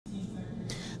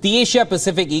The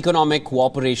Asia-Pacific Economic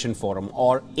Cooperation Forum,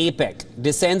 or APEC,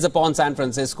 descends upon San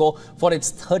Francisco for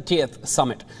its 30th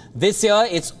summit. This year,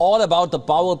 it's all about the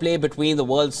power play between the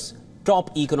world's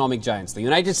top economic giants, the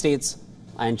United States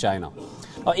and China.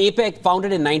 APEC,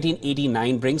 founded in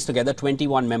 1989, brings together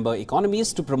 21 member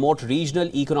economies to promote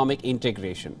regional economic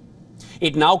integration.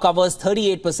 It now covers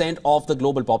 38% of the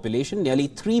global population, nearly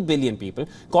 3 billion people,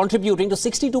 contributing to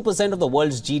 62% of the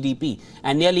world's GDP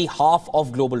and nearly half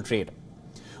of global trade.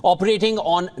 Operating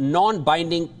on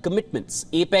non-binding commitments,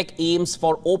 APEC aims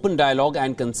for open dialogue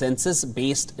and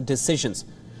consensus-based decisions.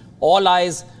 All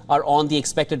eyes are on the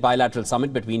expected bilateral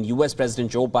summit between US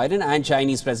President Joe Biden and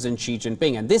Chinese President Xi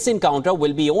Jinping. And this encounter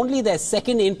will be only their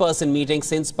second in-person meeting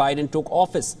since Biden took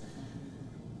office.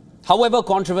 However,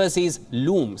 controversies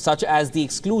loom, such as the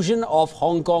exclusion of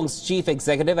Hong Kong's chief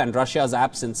executive and Russia's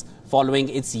absence following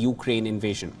its Ukraine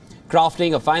invasion.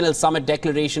 Crafting a final summit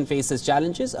declaration faces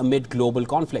challenges amid global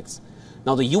conflicts.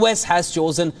 Now, the US has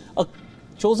chosen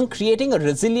creating a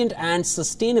resilient and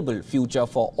sustainable future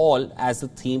for all as the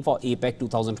theme for APEC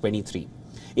 2023.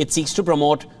 It seeks to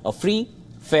promote a free,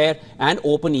 fair and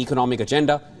open economic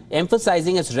agenda,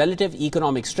 emphasizing its relative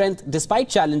economic strength. Despite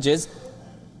challenges,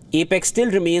 APEC still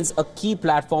remains a key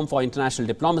platform for international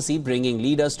diplomacy, bringing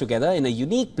leaders together in a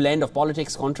unique blend of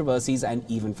politics, controversies and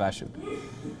even fashion.